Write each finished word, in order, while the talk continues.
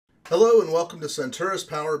Hello and welcome to Senturus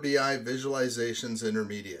Power BI Visualizations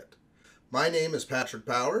Intermediate. My name is Patrick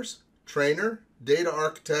Powers, trainer, data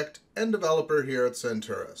architect, and developer here at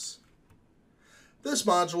Senturus. This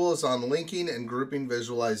module is on linking and grouping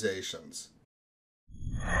visualizations.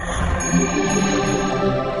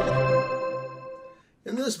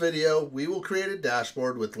 In this video, we will create a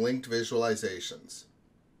dashboard with linked visualizations.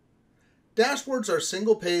 Dashboards are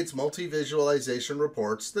single-page multi-visualization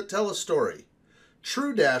reports that tell a story.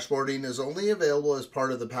 True dashboarding is only available as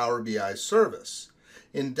part of the Power BI service.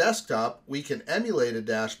 In desktop, we can emulate a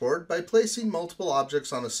dashboard by placing multiple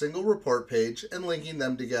objects on a single report page and linking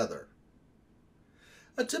them together.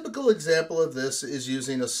 A typical example of this is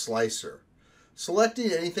using a slicer.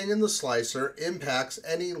 Selecting anything in the slicer impacts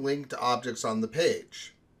any linked objects on the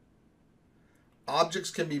page.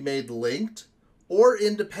 Objects can be made linked or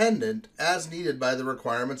independent as needed by the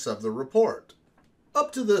requirements of the report.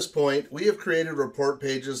 Up to this point, we have created report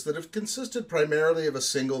pages that have consisted primarily of a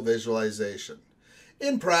single visualization.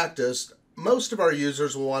 In practice, most of our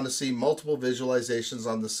users will want to see multiple visualizations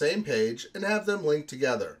on the same page and have them linked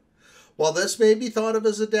together. While this may be thought of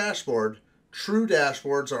as a dashboard, true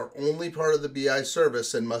dashboards are only part of the BI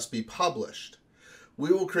service and must be published.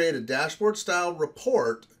 We will create a dashboard-style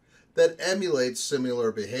report that emulates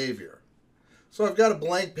similar behavior. So I've got a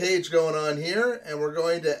blank page going on here, and we're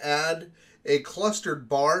going to add a clustered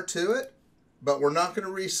bar to it, but we're not going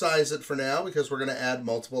to resize it for now because we're going to add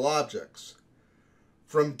multiple objects.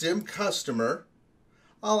 From dim customer,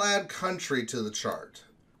 I'll add country to the chart.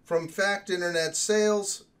 From fact internet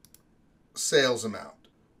sales, sales amount.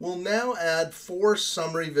 We'll now add 4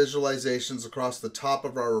 summary visualizations across the top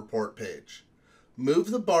of our report page. Move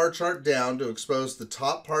the bar chart down to expose the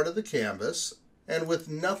top part of the canvas, and with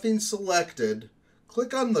nothing selected,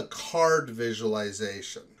 click on the card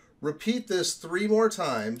visualization. Repeat this 3 more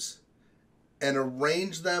times and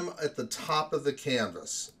arrange them at the top of the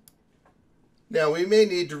canvas. Now we may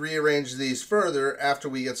need to rearrange these further after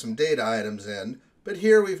we get some data items in, but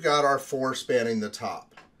here we've got our 4 spanning the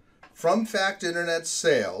top. From fact internet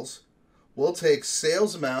sales, we'll take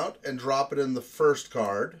sales amount and drop it in the first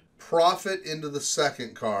card, profit into the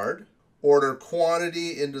second card, order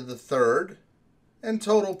quantity into the third, and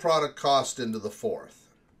total product cost into the fourth.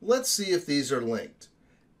 Let's see if these are linked.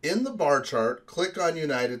 In the bar chart, click on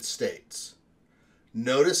United States.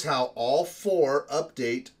 Notice how all 4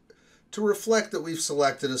 update to reflect that we've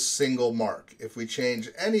selected a single mark. If we change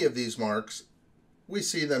any of these marks, we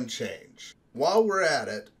see them change. While we're at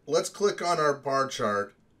it, let's click on our bar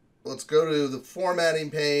chart. Let's go to the formatting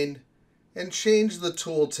pane and change the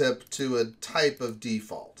tooltip to a type of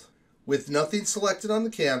default. With nothing selected on the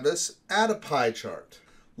canvas, add a pie chart.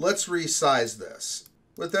 Let's resize this.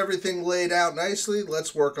 With everything laid out nicely,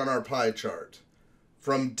 let's work on our pie chart.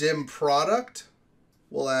 From dim product,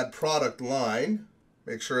 we'll add product line.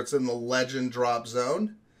 Make sure it's in the legend drop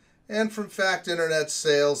zone. And from fact internet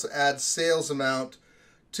sales, add sales amount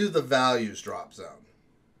to the values drop zone.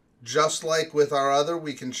 Just like with our other,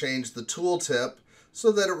 we can change the tooltip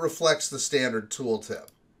so that it reflects the standard tooltip.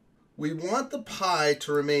 We want the pie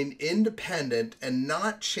to remain independent and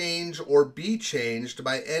not change or be changed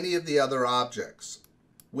by any of the other objects.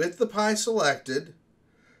 With the pie selected,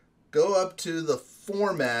 go up to the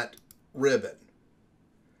Format ribbon.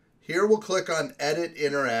 Here we'll click on Edit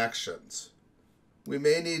Interactions. We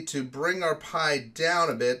may need to bring our pie down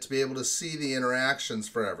a bit to be able to see the interactions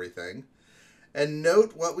for everything. And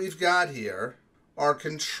note what we've got here are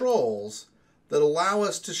controls that allow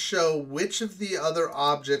us to show which of the other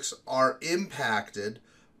objects are impacted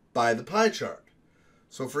by the pie chart.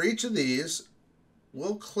 So for each of these,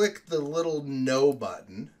 we'll click the little No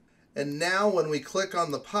button, and now when we click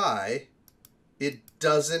on the pie, it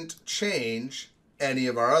doesn't change any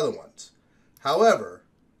of our other ones. However,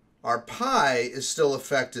 our pie is still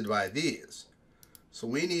affected by these. So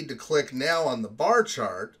we need to click now on the bar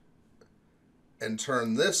chart and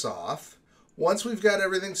turn this off. Once we've got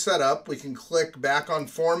everything set up, we can click back on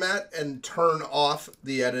Format and turn off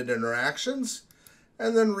the Edit Interactions,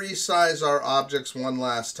 and then resize our objects one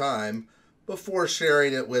last time before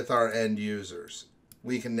sharing it with our end users.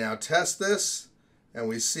 We can now test this, and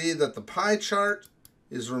we see that the pie chart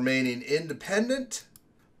is remaining independent.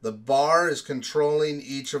 The bar is controlling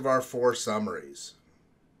each of our 4 summaries.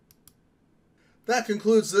 That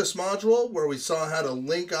concludes this module where we saw how to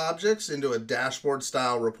link objects into a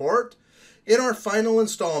dashboard-style report. In our final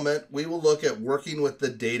installment, we will look at working with the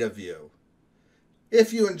data view.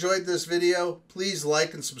 If you enjoyed this video, please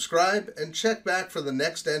like and subscribe and check back for the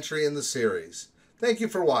next entry in the series. Thank you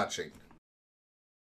for watching.